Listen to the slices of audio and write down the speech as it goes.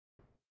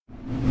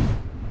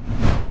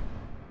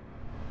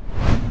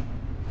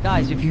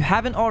Guys, if you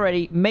haven't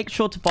already, make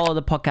sure to follow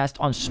the podcast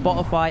on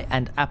Spotify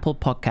and Apple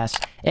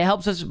Podcasts. It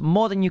helps us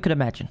more than you could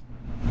imagine.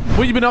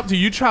 What you been up to?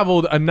 You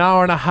traveled an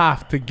hour and a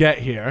half to get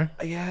here.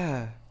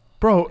 Yeah.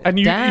 Bro, and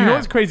you know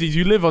what's crazy is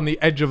you live on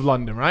the edge of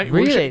London, right?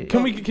 Really?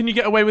 Can you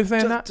get away with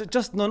saying that?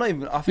 Just no, not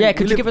even. I think Yeah,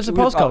 could you give us a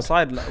postcode?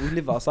 Outside, like, we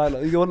live outside.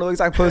 Like, you want to know the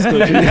exact postcode?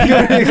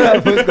 The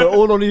exact postcode,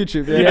 all on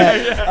YouTube.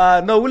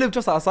 Yeah. No, we live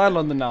just outside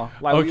London now.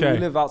 Like we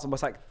live outside,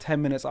 it's like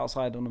 10 minutes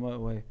outside on the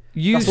motorway.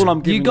 That's all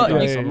I'm giving you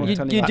guys. I'm not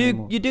telling you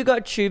anymore. You do got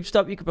a tube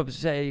stop. You could probably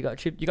say you got a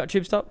tube. You got a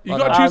tube stop. You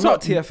got a tube stop.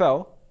 Not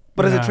TFL.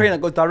 But there's a train that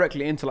goes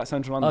directly into like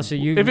central London. Oh, so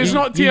you, if it's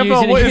not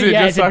TFL, what is it?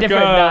 Yeah, just it's a like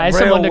different. It's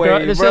some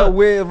underground. It's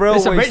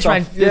a rich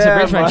man. It's a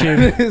rich man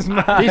tube. It's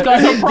mad.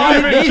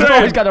 These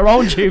guys got their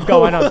own tube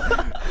going on.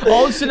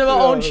 Own cinema,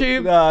 own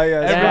tube. Nah,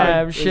 yeah.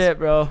 Damn shit,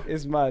 bro.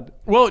 It's mad.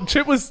 Well,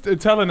 Chip was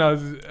telling us,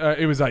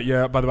 it was like,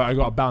 yeah, by the way, I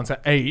got to bounce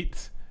at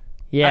 8.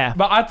 Yeah.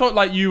 But I thought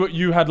like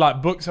you had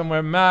like booked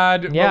somewhere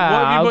mad. Yeah,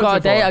 what have you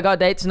booked I got a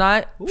date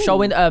tonight. Ooh.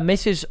 Showing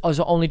Mrs. has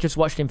only just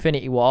watched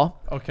Infinity War.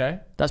 Okay.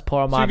 That's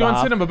poor on my behalf. So you go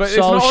on cinema, but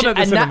so it's not on at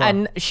the cinema.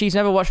 And she's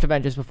never watched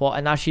Avengers before,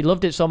 and now she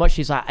loved it so much,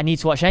 she's like, I need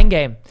to watch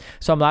Endgame.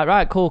 So I'm like,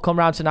 right, cool, come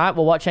round tonight,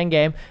 we'll watch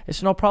Endgame.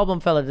 It's no problem,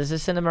 fella. There's a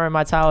cinema in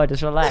my tower,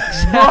 just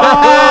relax.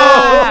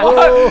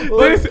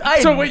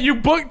 So wait, you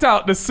booked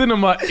out the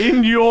cinema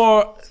in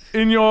your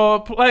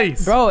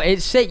place, bro?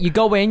 It's sick. You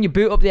go in, you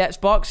boot up the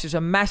Xbox. It's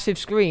a massive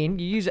screen.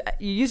 You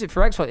use it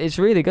for Xbox. It's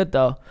really good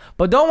though.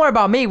 But don't worry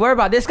about me. Worry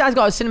about this guy's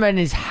got a cinema in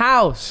his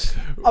house.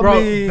 Bro,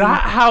 I mean,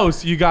 that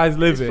house you guys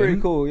live in,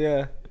 pretty cool.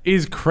 Yeah,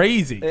 is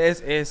crazy.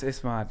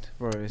 It's mad,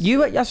 bro.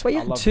 I swear you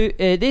had two.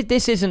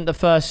 This isn't the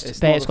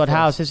first Beta Squad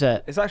house, is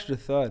it? It's actually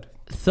the third.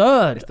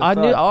 Third? I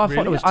knew. Oh, I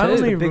thought it was two.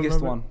 It's the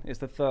biggest one. It's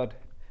the third.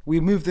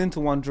 We moved into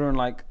one during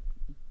like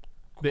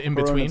the in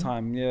between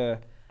time. Yeah.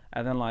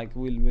 And then like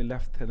we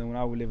left, and then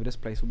now we live at this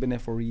place. We've been there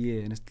for a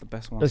year, and it's the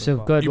best one. It's a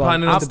good one. You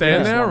planning on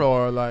staying there,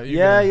 or like?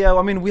 Yeah.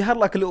 I mean, we had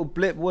like a little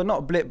blip. Well, not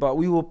a blip, but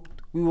we were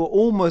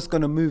almost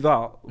gonna move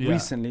out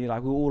recently.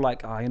 Like we were all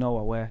like, you know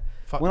what, we're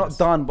not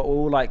done, but we're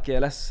all like,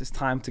 yeah, it's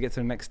time to get to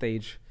the next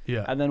stage.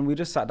 Yeah. And then we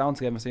just sat down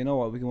together and said, you know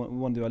what, we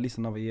want to do at least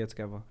another year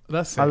together.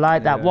 That's I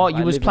like that. What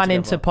you was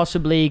planning to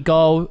possibly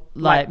go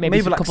like maybe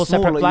a couple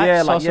separate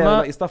flats or something?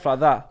 Like stuff like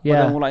that. Yeah.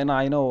 But then we're like,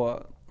 nah, you know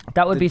what.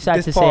 That would be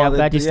sad to see. I'm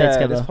glad you stayed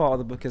together. This part of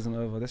the book isn't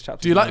over. This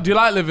chapter. Do you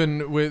like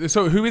living with?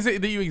 So who is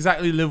it that you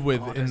exactly live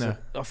with in there?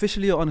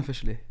 Officially or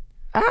unofficially?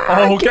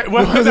 Okay.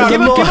 Well,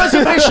 give us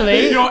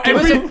officially.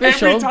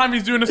 Every time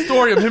he's doing a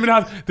story of him in the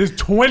house, there's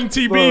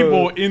 20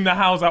 people in the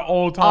house at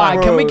all times. All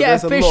right, can we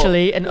get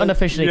officially and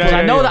unofficially? Because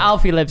I know that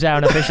Alfie lives there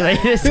unofficially.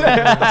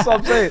 That's what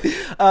I'm saying.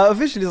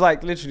 Officially, it's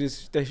like literally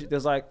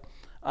there's like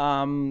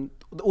all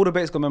the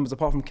Beta Squad members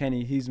apart from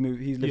Kenny. He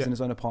lives in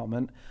his own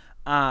apartment,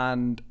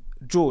 and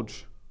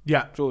George.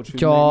 Yeah, George.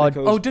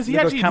 Oh, does he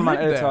actually live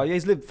there? Yeah,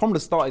 he's lived from the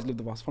start. He's lived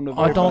with us from the.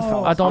 I don't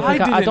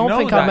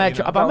think I met.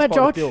 Have I met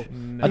George?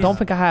 I don't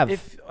think I have.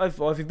 If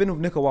you've been with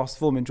Nico whilst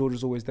filming, George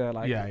is always there.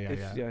 Like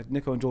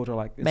Nico and George are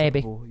like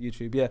maybe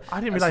YouTube. Yeah, I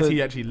didn't realize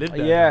he actually lived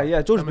there.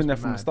 Yeah. George's been there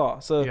from the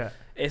start. So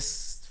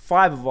it's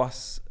 5 of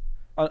us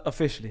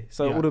officially.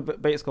 So all the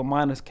Beta Squad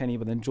minus Kenny,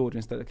 but then George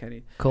instead of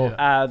Kenny. Cool.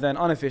 Then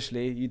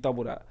unofficially, you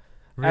double that.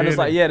 Really? And it's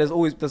like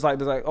there's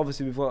like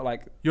obviously we've got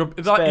like you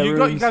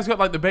guys got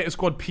like the Beta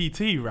Squad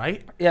PT,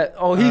 right? Yeah.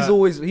 Oh, he's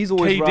always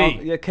KD.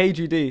 Round. Yeah,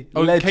 KGD.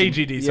 Oh, legend.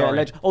 KGD. Sorry.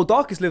 Yeah,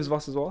 Darkest lives with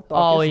us as well. Darkest.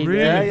 Oh,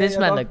 really? This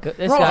man look good.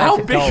 This Bro, guy how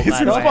big is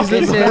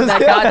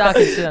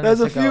There's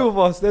a few of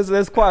us. There's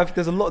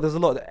a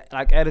lot.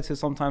 Like editors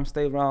sometimes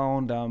stay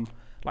around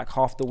like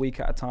half the week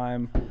at a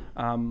time.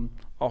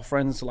 Our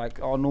friends, like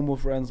our normal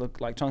friends,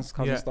 like Chance's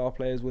cousin star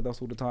players with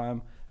us all the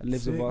time.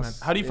 Lives with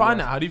us. Man. How do you find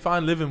that? How do you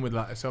find living with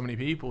like so many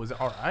people? Is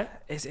it all right?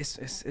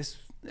 It's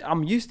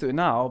I'm used to it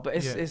now, but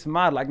it's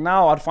mad. Like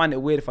now, I'd find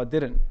it weird if I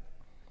didn't.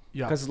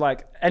 Yeah. Because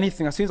like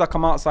anything, as soon as I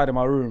come outside of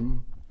my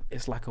room,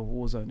 it's like a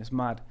war zone. It's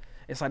mad.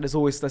 It's like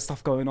there's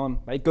stuff going on.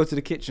 Like go to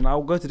the kitchen.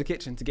 I'll go to the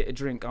kitchen to get a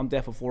drink. I'm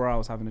there for 4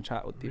 hours having a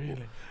chat with people.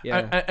 Really?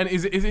 Yeah. And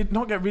is it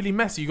not get really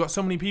messy? You got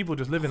so many people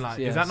just living like.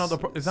 Is that not a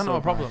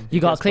problem? You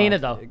got to clean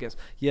it though.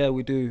 Yeah,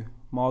 we do.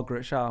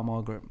 Margaret, shout out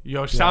Margaret.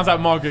 Yo, sounds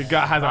like Margaret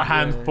has her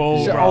hands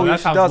full, bro. Oh,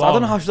 she does. I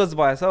don't know how she does it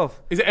by herself.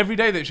 Is it every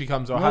day that she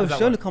comes, or how does that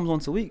she only comes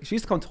once a week. She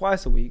used to come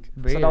twice a week,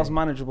 so that was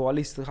manageable. At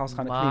least the house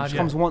kind of clean. She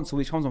comes once a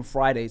week. She comes on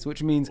Fridays,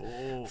 which means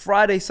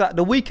Friday,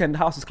 the weekend, the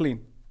house is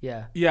clean.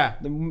 Yeah.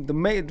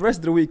 The rest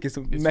of the week is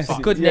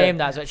messy. Good name,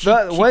 that's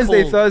what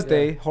Wednesday,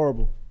 Thursday,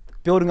 horrible.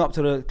 Building up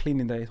to the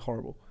cleaning day is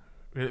horrible.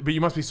 But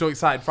you must be so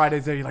excited.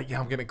 Fridays there, you're like,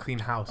 I'm getting a clean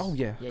house. Oh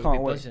yeah,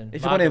 can't wait.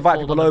 If you're gonna invite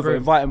people over,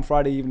 invite them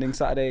Friday evening,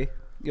 Saturday.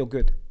 You're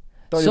good.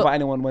 Don't invite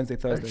anyone Wednesday,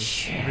 Thursday.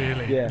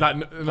 Really? Yeah.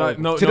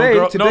 Today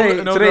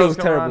was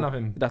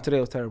terrible. Today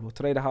was terrible.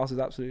 Today the house is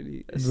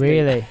absolutely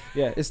really.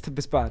 Yeah, it's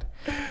bad.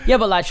 Yeah,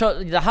 but like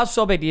the house is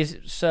so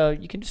big, so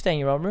you can just stay in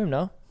your own room,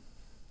 no?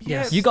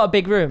 Yes. You got a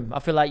big room. I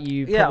feel like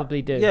you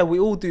probably do. Yeah, we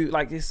all do.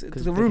 Like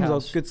the rooms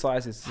are good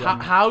sizes.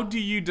 How do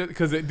you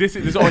because this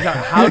is always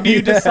how do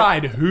you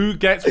decide who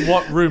gets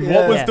what room?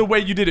 What was the way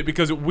you did it?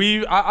 Because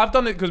I've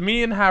done it because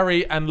me and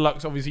Harry and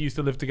Lux obviously used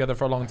to live together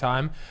for a long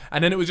time,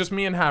 and then it was just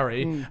me and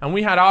Harry, and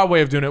we had our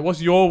way of doing it.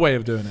 What's your way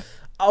of doing it?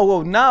 Oh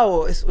well,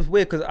 now it's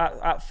weird because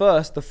at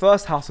first, the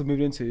first house we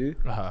moved into,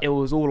 it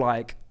was all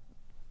like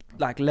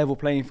level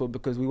playing field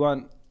because we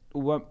weren't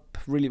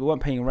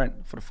paying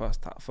rent for the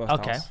first house,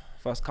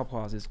 first couple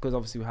houses, because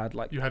obviously we had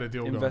like you had a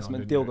deal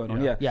investment going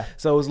on, yeah.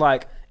 So it was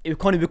like we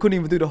couldn't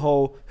even do the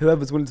whole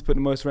whoever's willing to put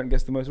the most rent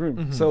gets the most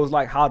room. So it was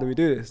like, how do we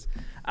do this?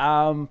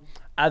 And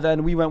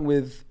then we went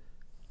with,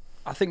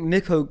 I think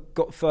Nico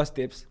got first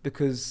dibs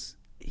because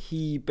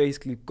he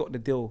basically got the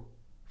deal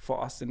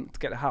for us to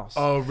get a house.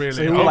 Oh, really?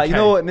 So he was like, you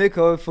know what,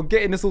 Nico, for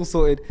getting this all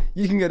sorted,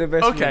 you can get the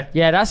best room.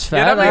 Yeah, that's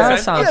fair. Yeah, that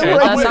sounds sense.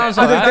 good. That sounds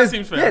alright. That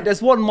seems fair. Yeah, there's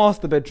one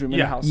master bedroom in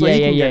the house, so he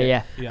can get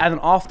it. And then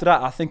after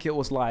that, I think it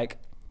was like,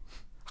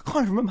 I can't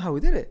even remember how we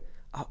did it.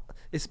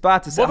 It's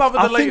bad to say. What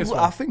about the latest one?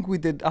 I think we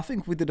did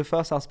the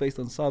first house based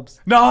on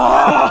subs. No.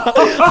 I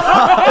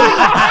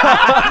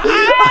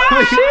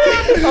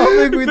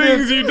think we did.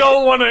 Things you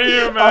don't want to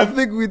hear, man. I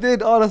think we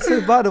did. Oh, that's so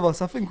bad of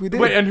us. I think we did.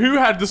 Wait, and who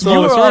had the You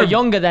smallest were all room?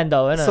 younger then,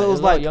 though, innit? So it was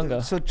like,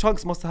 younger. so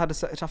Chunks must have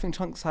had I think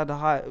Chunks had a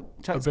high,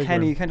 Chunks,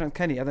 Kenny, and and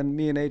then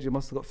me and AJ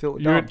must have got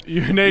filtered down.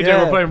 You and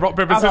AJ were playing rock,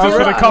 paper, scissors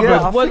for the cupboard.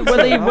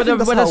 Yeah, Were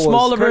the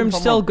smaller rooms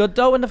still good,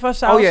 though, in the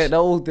first house? Oh yeah, they're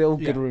all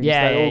good rooms.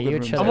 Yeah, They're all you're good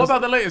rooms. chilling. And what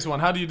about the latest one?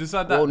 How do you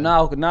decide that? Well,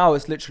 now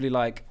it's literally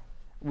like,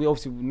 now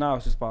it's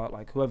just about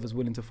like whoever's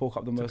willing to fork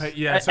up the most. So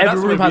every that's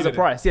room what has we a did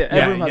price. Yeah,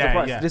 every room has a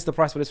price. This is the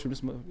price for this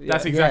room.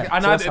 That's exactly,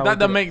 and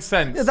that makes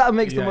sense. Yeah, that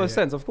makes the most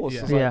sense, of course.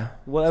 Yeah. It's like,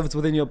 whatever's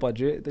within your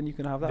budget, then you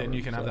can have that. Then room.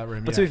 you can have that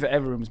room. But to be fair,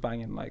 every room's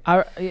banging. Like,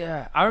 I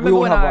remember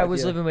when I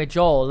was living with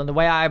Joel, and the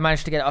way I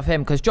managed to get it off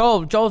him, because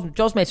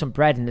Joel's made some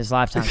bread in his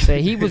lifetime, so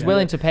he was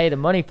willing to pay the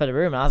money for the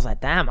room, and I was like,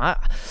 damn,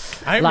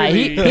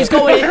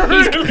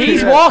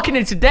 he's walking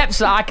into depths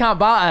that I can't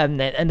buy,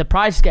 and the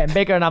price is getting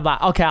bigger, and I'm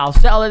like, okay, I'll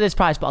settle at this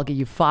price, but I'll give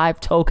you 5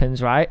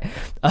 tokens, right?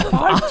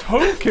 5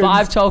 tokens?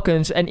 5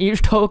 tokens, and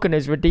each token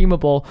is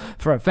redeemable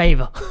for a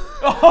favor.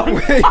 Oh,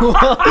 wait,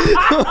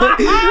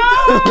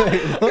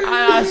 And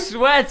I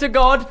swear to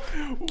God,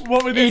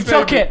 what were he these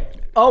took favors? it.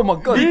 Oh my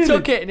God. He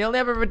took it, and he'll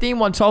never redeem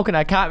one token.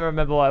 I can't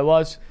remember what it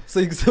was.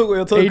 So you took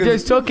your tokens? He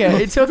just took it.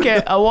 He took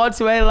it. I walked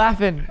away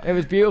laughing. It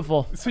was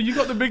beautiful. So you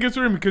got the biggest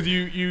room because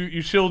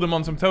you shilled him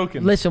on some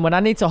tokens. Listen, when I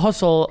need to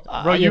hustle,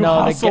 Bro, you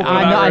hustled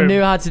I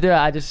knew how to do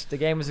it. The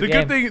game was a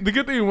game. The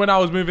good thing when I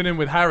was moving in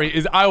with Harry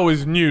is I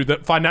always knew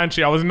that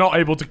financially I was not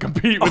able to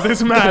compete with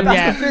this man.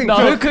 Yeah. the thing. No,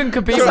 So- who couldn't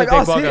compete so with like Big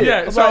us Bugger?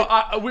 here. Yeah,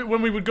 so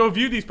when we would go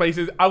view these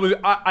places, I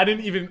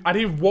didn't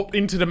even walk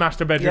into the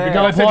master bedroom because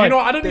Yeah. I said, you know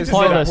what, I don't need There's to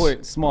see that that.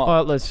 point.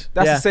 Smart. Pointless.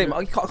 That's Yeah. the same.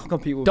 You can't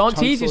compete with. Don't Chunks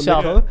tease or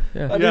yourself. Nico.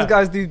 Yeah. Like, Yeah. These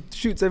guys do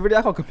shoots every day.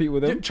 I can't compete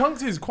with them.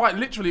 Chunks is quite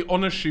literally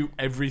on a shoot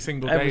every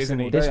single day, Every isn't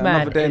single he? day. This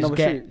Another man day, is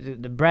another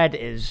the bread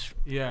is.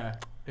 Yeah.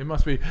 It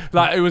must be.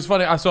 Like, it was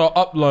funny. I saw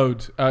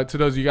Upload, to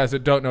those of you guys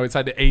that don't know, it's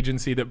like the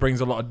agency that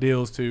brings a lot of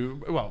deals to,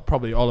 well,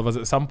 probably all of us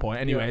at some point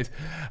anyways.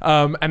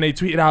 Yeah. And they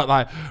tweeted out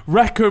like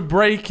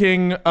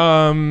record-breaking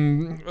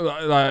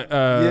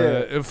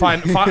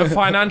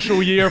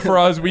financial year for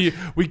us. We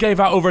gave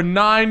out over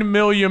 £9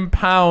 million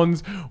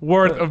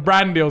worth of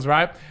brand deals,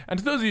 right? And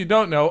to those of you who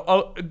don't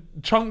know,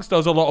 Chunks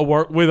does a lot of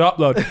work with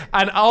Upload.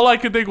 And all I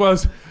could think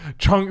was,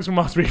 Chunks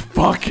must be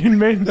fucking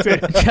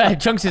minted.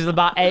 Chunks is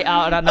about 8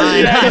 out of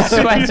 9. I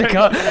swear to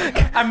God.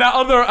 And that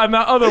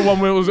other one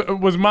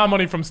was my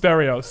money from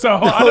Stereo. So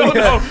I don't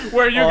know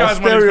where you guys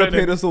Stereo money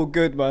paid us all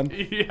good, man.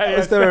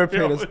 Yeah, Stereo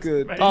paid us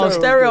good. Oh,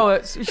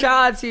 Stereo!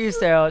 Shout out to you,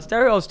 Stereo.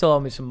 Stereo still owe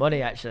me some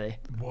money, actually.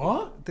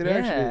 What? Did it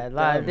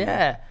actually?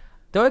 Yeah.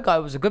 The other guy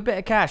was a good bit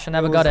of cash. I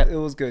never got it. It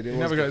was good.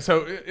 Never got it.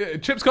 So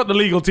Chip's got the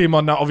legal team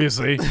on that,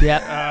 obviously.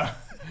 Yep.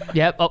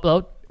 Yep.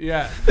 Upload.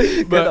 Yeah.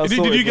 But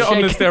did you get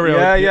on the Stereo?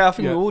 Yeah. I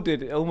think we all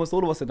did. Almost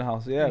all of us in the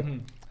house. Yeah.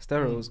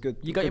 Stereo was good.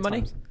 You got your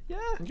money? Yeah.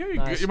 Yeah, you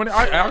get your money.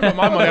 I got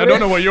my money. I don't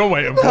know what you're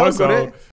waiting for. I got So it.